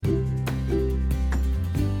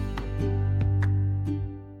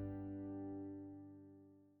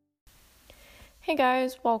Hey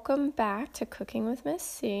guys, welcome back to Cooking with Miss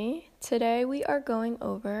C. Today we are going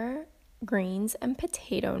over greens and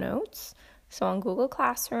potato notes. So on Google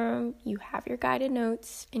Classroom, you have your guided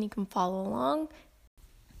notes and you can follow along.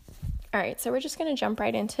 Alright, so we're just going to jump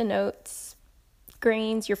right into notes.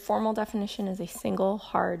 Grains, your formal definition is a single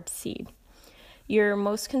hard seed. Your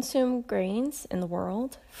most consumed grains in the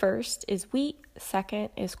world, first is wheat, second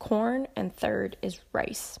is corn, and third is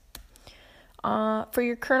rice. For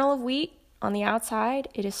your kernel of wheat, on the outside,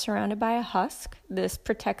 it is surrounded by a husk. This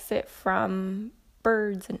protects it from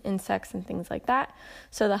birds and insects and things like that.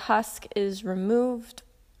 So the husk is removed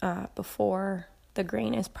before the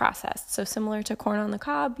grain is processed. So similar to corn on the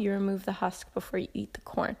cob, you remove the husk before you eat the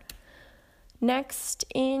corn. Next,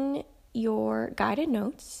 in your guided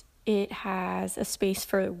notes, it has a space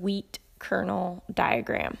for wheat kernel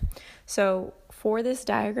diagram. So for this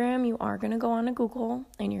diagram, you are going to go on to Google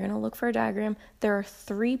and you're going to look for a diagram. There are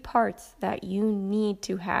 3 parts that you need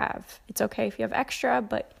to have. It's okay if you have extra,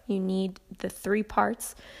 but you need the 3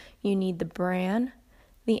 parts. You need the bran,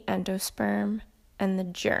 the endosperm, and the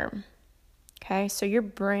germ. Okay, so your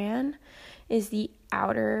bran is the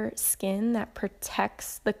outer skin that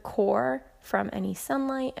protects the core from any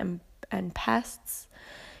sunlight and pests.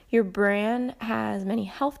 Your bran has many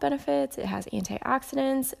health benefits. It has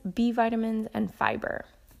antioxidants, B vitamins, and fiber.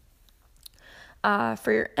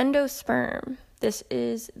 For your endosperm, this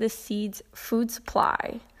is the seed's food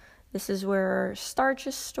supply. This is where starch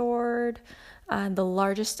is stored. The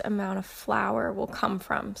largest amount of flour will come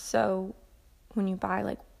from. So when you buy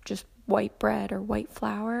like just white bread or white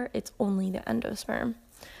flour, it's only the endosperm.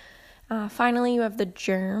 Finally, you have the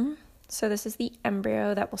germ. So this is the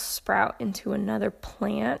embryo that will sprout into another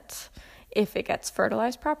plant if it gets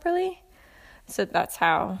fertilized properly. So that's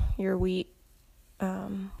how your wheat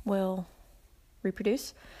will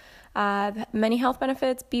reproduce. Many health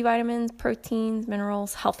benefits, B vitamins, proteins,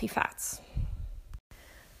 minerals, healthy fats.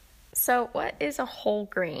 So what is a whole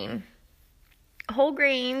grain? Whole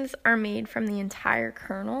grains are made from the entire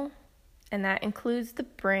kernel, and that includes the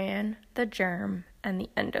bran, the germ, and the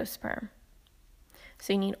endosperm.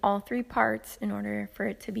 So you need all 3 parts in order for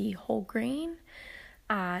it to be whole grain,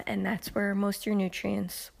 and that's where most of your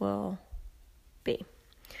nutrients will be.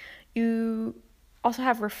 You also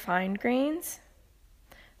have refined grains.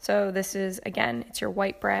 So this is, again, it's your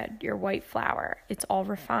white bread, your white flour. It's all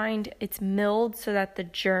refined. It's milled so that the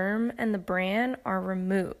germ and the bran are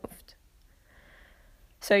removed.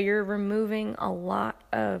 So you're removing a lot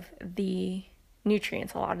of the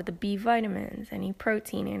nutrients, a lot of the B vitamins, any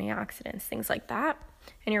protein, antioxidants, things like that.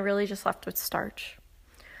 And you're really just left with starch.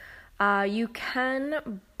 You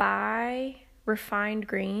can buy refined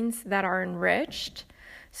grains that are enriched.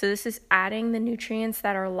 So this is adding the nutrients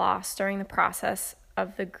that are lost during the process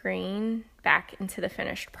of the grain back into the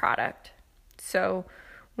finished product. So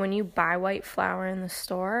when you buy white flour in the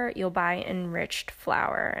store, you'll buy enriched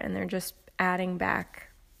flour, and they're just adding back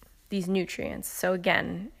these nutrients. So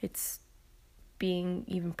again, it's being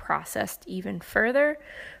even processed even further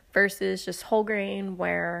versus just whole grain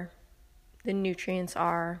where the nutrients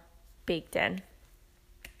are baked in.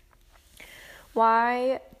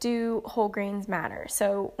 Why do whole grains matter?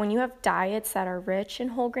 So when you have diets that are rich in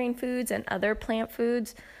whole grain foods and other plant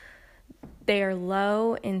foods, they are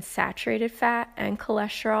low in saturated fat and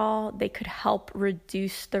cholesterol. They could help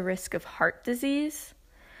reduce the risk of heart disease.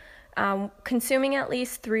 Consuming at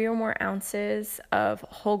least 3 or more ounces of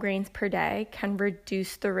whole grains per day can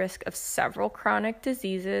reduce the risk of several chronic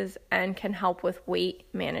diseases and can help with weight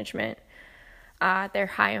management. They're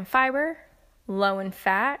high in fiber, low in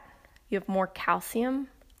fat, you have more calcium,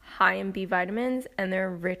 high in B vitamins, and they're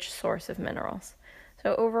a rich source of minerals.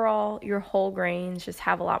 So overall, your whole grains just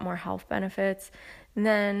have a lot more health benefits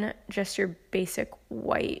than just your basic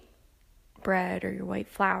white bread or your white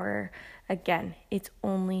flour. Again, it's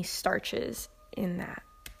only starches in that.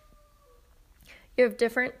 You have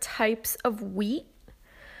different types of wheat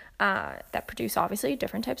that produce obviously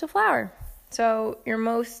different types of flour. So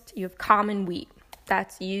you have common wheat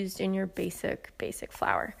that's used in your basic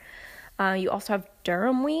flour. You also have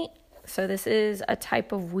durum wheat. So this is a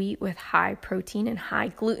type of wheat with high protein and high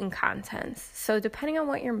gluten contents. So depending on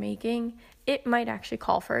what you're making, it might actually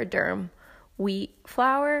call for a durum wheat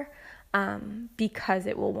flour, because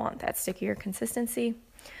it will want that stickier consistency.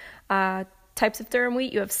 Types of durum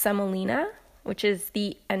wheat, you have semolina, which is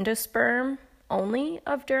the endosperm only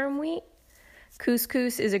of durum wheat.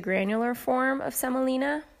 Couscous is a granular form of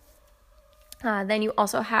semolina. Then you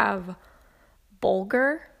also have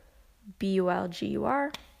bulgur,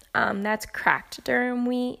 B-U-L-G-U-R. That's cracked durum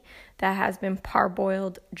wheat that has been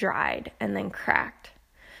parboiled, dried, and then cracked.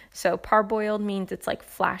 So parboiled means it's like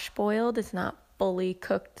flash boiled. It's not fully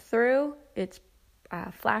cooked through. It's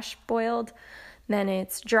flash boiled, then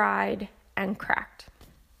it's dried and cracked.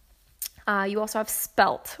 You also have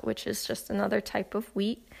spelt, which is just another type of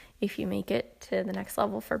wheat. If you make it to the next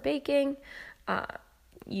level for baking,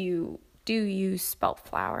 you do use spelt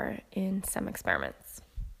flour in some experiments.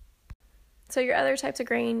 So your other types of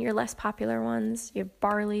grain, your less popular ones, you have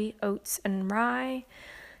barley, oats, and rye.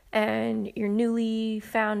 And your newly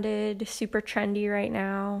founded, super trendy right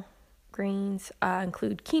now grains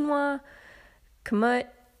include quinoa, kamut,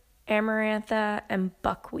 amarantha, and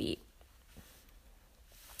buckwheat.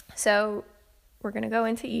 So we're going to go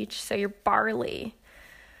into each. So your barley.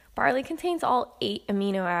 Barley contains all 8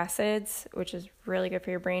 amino acids, which is really good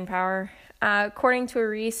for your brain power. According to a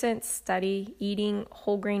recent study, eating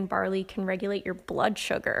whole grain barley can regulate your blood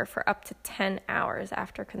sugar for up to 10 hours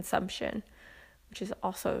after consumption, which is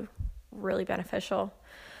also really beneficial.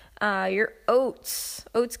 Your oats.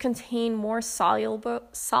 Oats contain more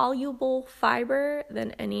soluble fiber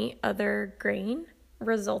than any other grain,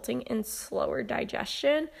 resulting in slower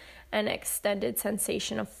digestion and extended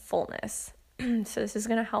sensation of fullness. So this is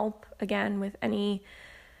going to help, again, with any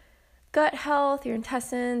gut health, your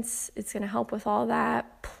intestines. It's going to help with all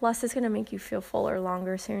that. Plus, it's going to make you feel fuller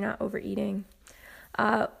longer, so you're not overeating.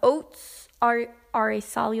 Oats are a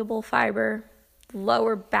soluble fiber,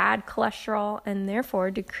 lower bad cholesterol, and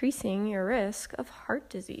therefore decreasing your risk of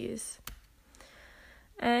heart disease.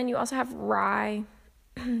 And you also have rye.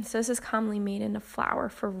 So this is commonly made into flour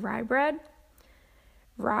for rye bread.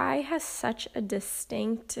 Rye has such a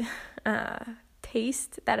distinct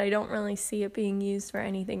taste that I don't really see it being used for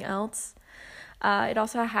anything else. It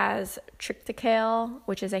also has triticale,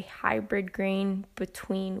 which is a hybrid grain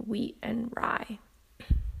between wheat and rye.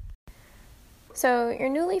 So your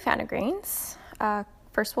newly founded grains.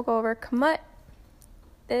 First we'll go over kamut.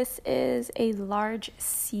 This is a large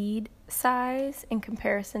seed size in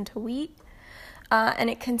comparison to wheat,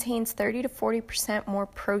 and it contains 30 to 40% more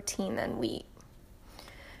protein than wheat.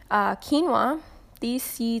 Quinoa, these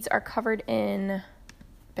seeds are covered in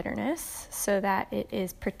bitterness so that it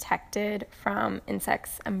is protected from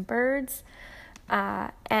insects and birds,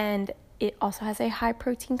 and it also has a high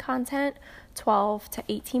protein content, 12 to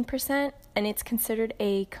 18%, and it's considered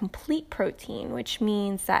a complete protein, which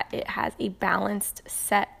means that it has a balanced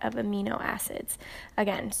set of amino acids.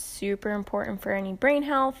 Again, super important for any brain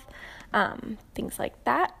health, things like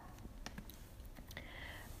that.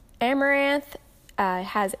 Amaranth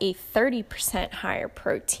has a 30% higher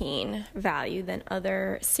protein value than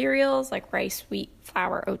other cereals like rice, wheat,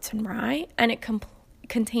 flour, oats, and rye, and it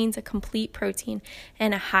contains a complete protein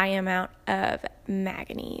and a high amount of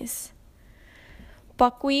manganese.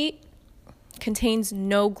 Buckwheat contains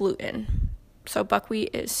no gluten, so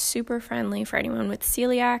buckwheat is super friendly for anyone with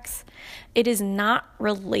celiacs. It is not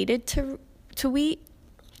related to wheat.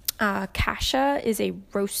 Kasha is a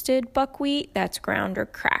roasted buckwheat that's ground or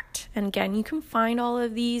cracked. And again, you can find all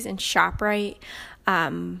of these in ShopRite.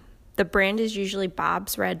 The brand is usually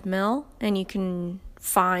Bob's Red Mill, and you can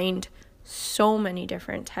find so many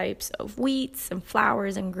different types of wheats and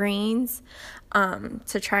flours and grains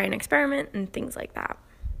to try and experiment and things like that.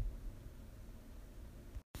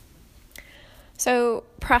 So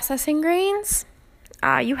processing grains,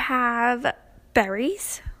 you have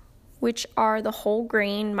berries, which are the whole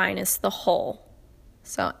grain minus the hull,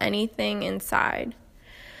 so anything inside.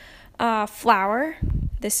 Flour,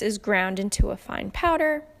 this is ground into a fine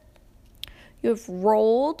powder. You have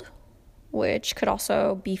rolled, which could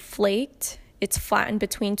also be flaked. It's flattened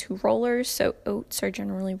between 2 rollers, so oats are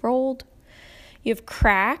generally rolled. You have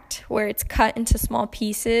cracked, where it's cut into small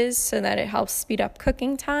pieces so that it helps speed up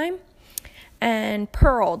cooking time. And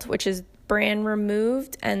pearled, which is bran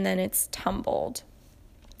removed and then it's tumbled.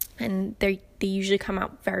 And they usually come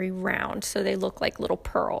out very round, so they look like little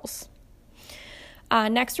pearls.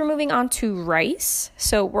 Next, we're moving on to rice.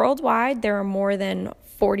 So worldwide, there are more than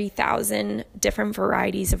 40,000 different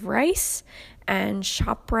varieties of rice, and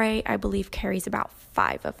ShopRite, I believe, carries about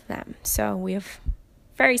 5 of them. So we have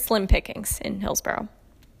very slim pickings in Hillsborough.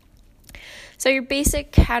 So your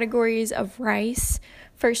basic categories of rice.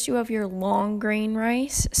 First, you have your long grain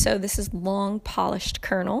rice. So this is long polished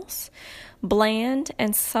kernels. Bland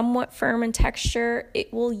and somewhat firm in texture,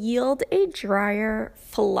 it will yield a drier,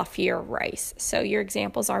 fluffier rice. So your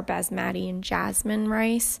examples are basmati and jasmine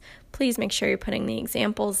rice. Please make sure you're putting the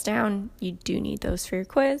examples down. You do need those for your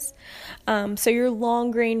quiz. So your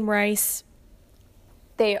long grain rice,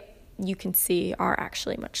 you can see are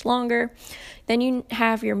actually much longer. Then you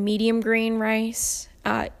have your medium grain rice.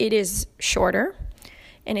 It is shorter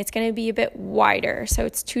and it's going to be a bit wider. So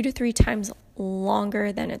it's 2 to 3 times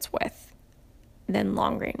longer than its width than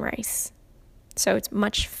long grain rice. So it's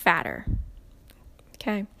much fatter.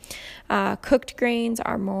 Okay. Cooked grains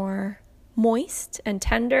are more moist and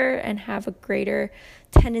tender and have a greater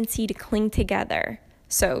tendency to cling together.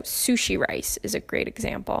 So sushi rice is a great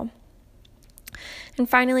example. And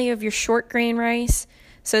finally, you have your short grain rice.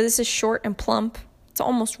 So this is short and plump. It's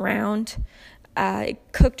almost round.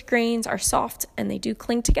 Cooked grains are soft and they do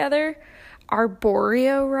cling together.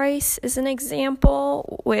 Arborio rice is an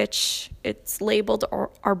example, which it's labeled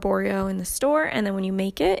arborio in the store, and then when you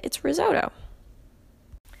make it, it's risotto.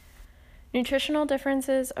 Nutritional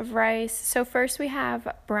differences of rice. So first we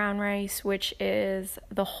have brown rice, which is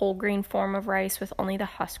the whole grain form of rice with only the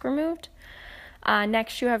husk removed.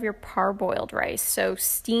 Next you have your parboiled rice. So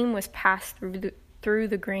steam was passed through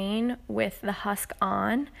the grain with the husk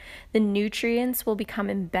on. The nutrients will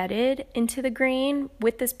become embedded into the grain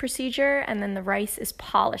with this procedure, and then the rice is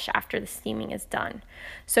polished after the steaming is done.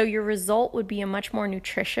 So your result would be a much more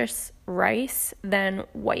nutritious rice than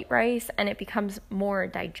white rice, and it becomes more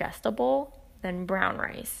digestible than brown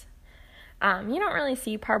rice. You don't really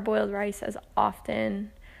see parboiled rice as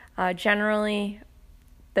often. Generally,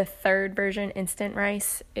 the third version, instant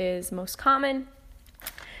rice, is most common.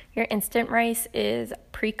 Your instant rice is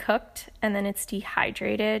pre-cooked and then it's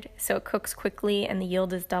dehydrated, so it cooks quickly and the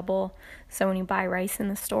yield is double. So when you buy rice in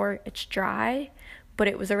the store, it's dry, but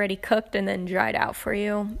it was already cooked and then dried out for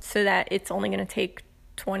you, so that it's only going to take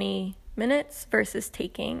 20 minutes versus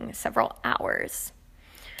taking several hours.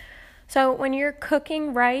 So when you're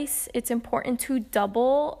cooking rice, it's important to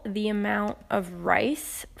double the amount of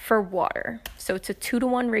rice for water. So it's a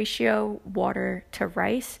 2-to-1 ratio, water to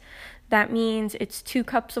rice. That means it's 2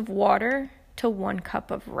 cups of water to 1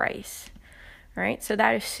 cup of rice, right? So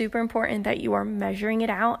that is super important that you are measuring it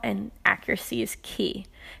out, and accuracy is key.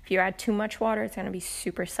 If you add too much water, it's going to be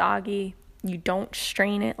super soggy. You don't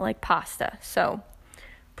strain it like pasta. So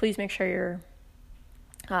please make sure you're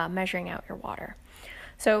measuring out your water.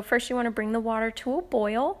 So first you want to bring the water to a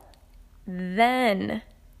boil. Then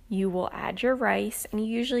you will add your rice, and you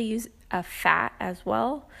usually use a fat as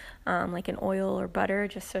well, like an oil or butter,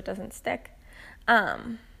 just so it doesn't stick.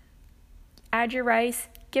 Add your rice,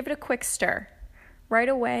 give it a quick stir. Right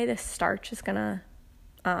away, the starch is gonna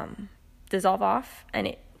dissolve off, and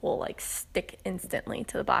it will stick instantly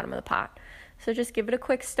to the bottom of the pot. So just give it a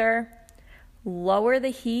quick stir, lower the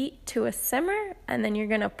heat to a simmer, and then you're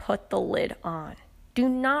gonna put the lid on. Do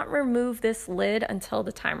not remove this lid until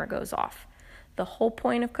the timer goes off. The whole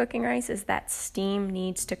point of cooking rice is that steam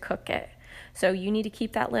needs to cook it. So you need to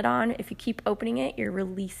keep that lid on. If you keep opening it, you're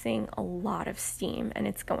releasing a lot of steam, and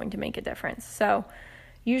it's going to make a difference. So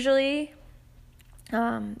usually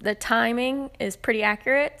the timing is pretty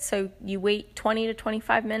accurate. So you wait 20 to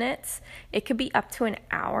 25 minutes. It could be up to an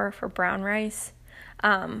hour for brown rice.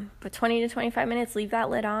 But 20 to 25 minutes, leave that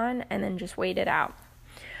lid on, and then just wait it out.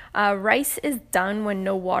 Rice is done when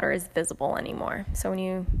no water is visible anymore. So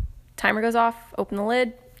when timer goes off, open the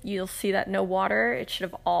lid, you'll see that no water. It should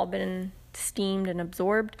have all been steamed and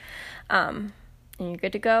absorbed. And you're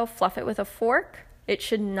good to go. Fluff it with a fork. It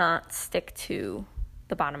should not stick to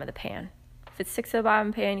the bottom of the pan. If it sticks to the bottom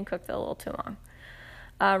of the pan, you cooked it a little too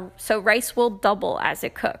long. So rice will double as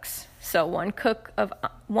it cooks. So 1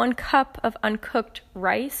 cup of uncooked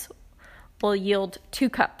rice will yield 2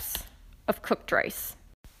 cups of cooked rice.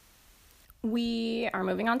 We are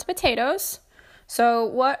moving on to potatoes. So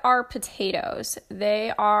what are potatoes?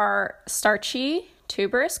 They are starchy,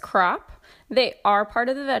 tuberous crop. They are part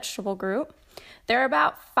of the vegetable group. There are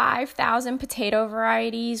about 5,000 potato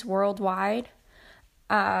varieties worldwide.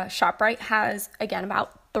 ShopRite has, again,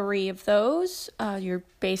 about 3 of those, your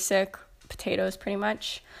basic potatoes pretty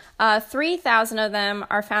much. 3,000 of them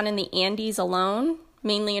are found in the Andes alone,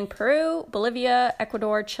 mainly in Peru, Bolivia,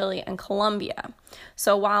 Ecuador, Chile, and Colombia.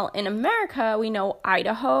 So while in America, we know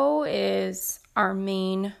Idaho is our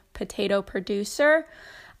main potato producer,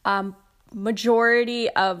 majority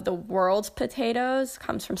of the world's potatoes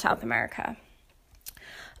comes from South America.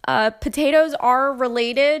 Potatoes are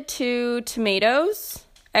related to tomatoes,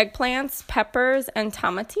 eggplants, peppers, and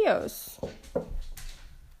tomatillos.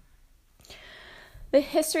 The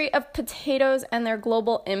history of potatoes and their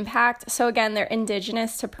global impact. So again, they're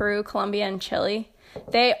indigenous to Peru, Colombia, and Chile.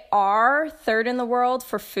 They are third in the world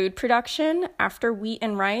for food production after wheat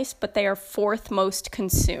and rice, but they are 4th most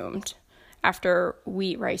consumed after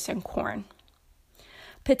wheat, rice, and corn.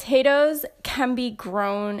 Potatoes can be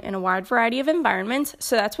grown in a wide variety of environments,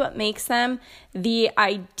 so that's what makes them the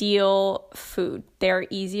ideal food. They're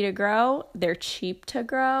easy to grow, they're cheap to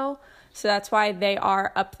grow, so that's why they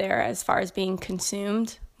are up there as far as being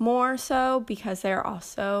consumed more so, because they're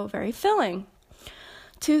also very filling.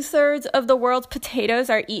 2/3 of the world's potatoes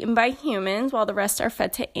are eaten by humans, while the rest are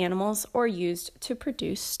fed to animals or used to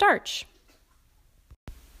produce starch.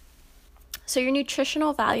 So your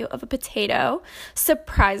nutritional value of a potato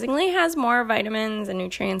surprisingly has more vitamins and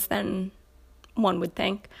nutrients than one would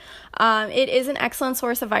think. It is an excellent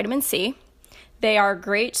source of vitamin C. They are a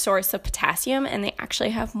great source of potassium, and they actually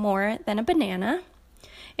have more than a banana.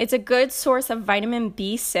 It's a good source of vitamin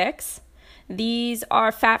B6. These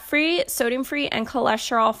are fat-free, sodium-free, and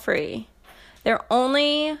cholesterol-free. They're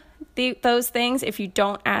only those things if you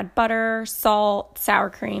don't add butter, salt, sour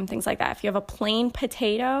cream, things like that. If you have a plain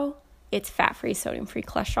potato, it's fat-free, sodium-free,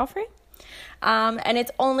 cholesterol-free. And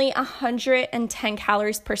it's only 110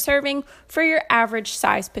 calories per serving for your average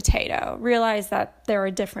size potato. Realize that there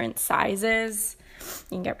are different sizes.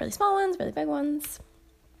 You can get really small ones, really big ones.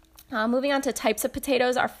 Moving on to types of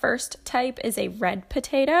potatoes. Our first type is a red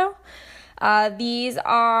potato. These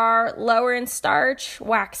are lower in starch,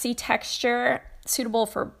 waxy texture, suitable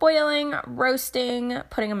for boiling, roasting,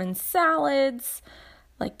 putting them in salads,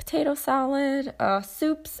 like potato salad,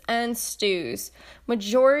 soups, and stews.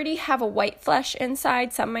 Majority have a white flesh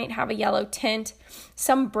inside. Some might have a yellow tint.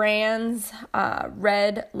 Some brands,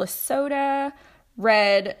 red Lesota,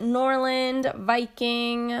 red Norland,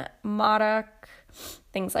 Viking, Modoc,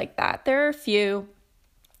 things like that. There are a few.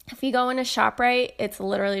 If you go into ShopRite, it's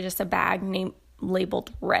literally just a bag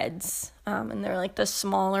labeled reds. And they're like the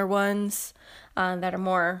smaller ones that are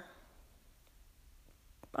more,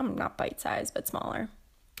 not bite-sized, but smaller.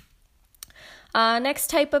 Next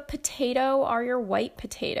type of potato are your white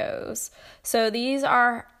potatoes. So these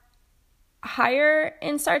are higher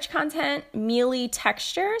in starch content, mealy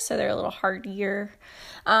texture, so they're a little hardier.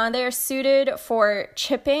 They are suited for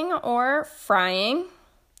chipping or frying.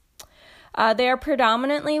 They are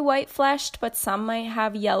predominantly white-fleshed, but some might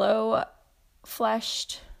have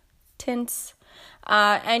yellow-fleshed tints.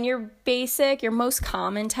 And your most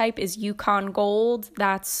common type is Yukon Gold.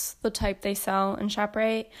 That's the type they sell in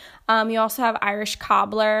ShopRite. You also have Irish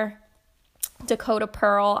Cobbler, Dakota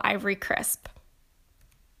Pearl, Ivory Crisp.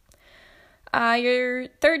 Your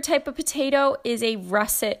third type of potato is a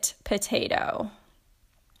russet potato.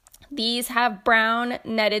 These have brown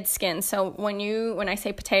netted skin. So when I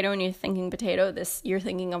say potato and you're thinking potato, you're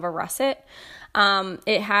thinking of a russet.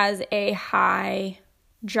 It has a high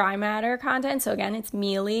dry matter content. So again, it's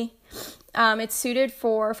mealy. It's suited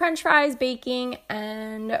for French fries, baking,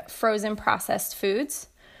 and frozen processed foods.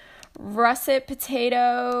 Russet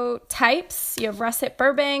potato types. You have russet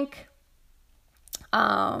Burbank,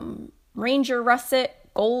 Ranger russet,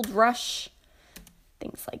 Gold Rush,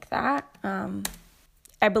 things like that.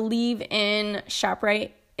 I believe in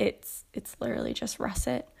ShopRite, it's literally just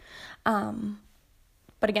russet.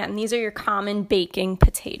 But again, these are your common baking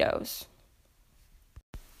potatoes.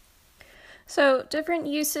 So different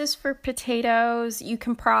uses for potatoes. You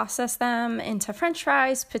can process them into French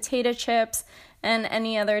fries, potato chips, and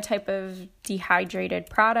any other type of dehydrated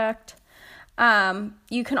product.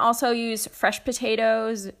 You can also use fresh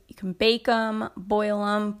potatoes. You can bake them, boil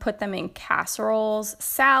them, put them in casseroles,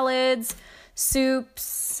 salads,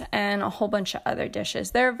 soups, and a whole bunch of other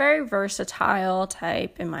dishes. They're a very versatile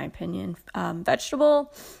type, in my opinion,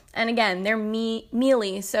 vegetable. And again, they're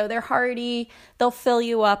mealy, so they're hearty. They'll fill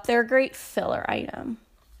you up. They're a great filler item.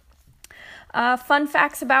 Fun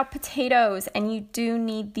facts about potatoes, and you do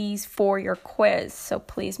need these for your quiz, so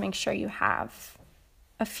please make sure you have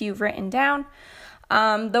a few written down.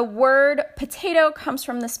 The word potato comes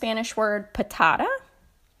from the Spanish word patata.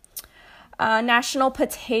 National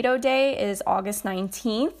Potato Day is August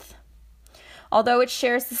 19th. Although it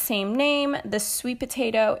shares the same name, the sweet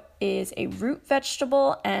potato is a root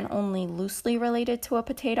vegetable and only loosely related to a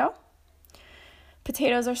potato.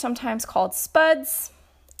 Potatoes are sometimes called spuds.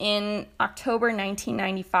 In October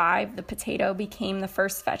 1995, the potato became the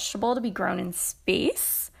first vegetable to be grown in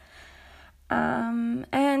space.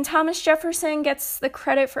 And Thomas Jefferson gets the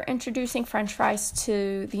credit for introducing French fries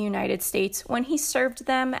to the United States when he served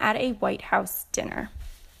them at a White House dinner.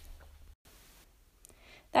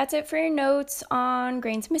 That's it for your notes on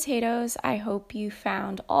grains and potatoes. I hope you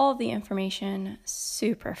found all of the information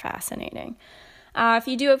super fascinating. If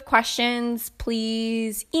you do have questions,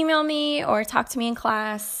 please email me or talk to me in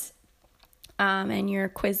class. And your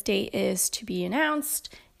quiz date is to be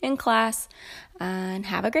announced in class. And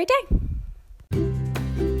have a great day.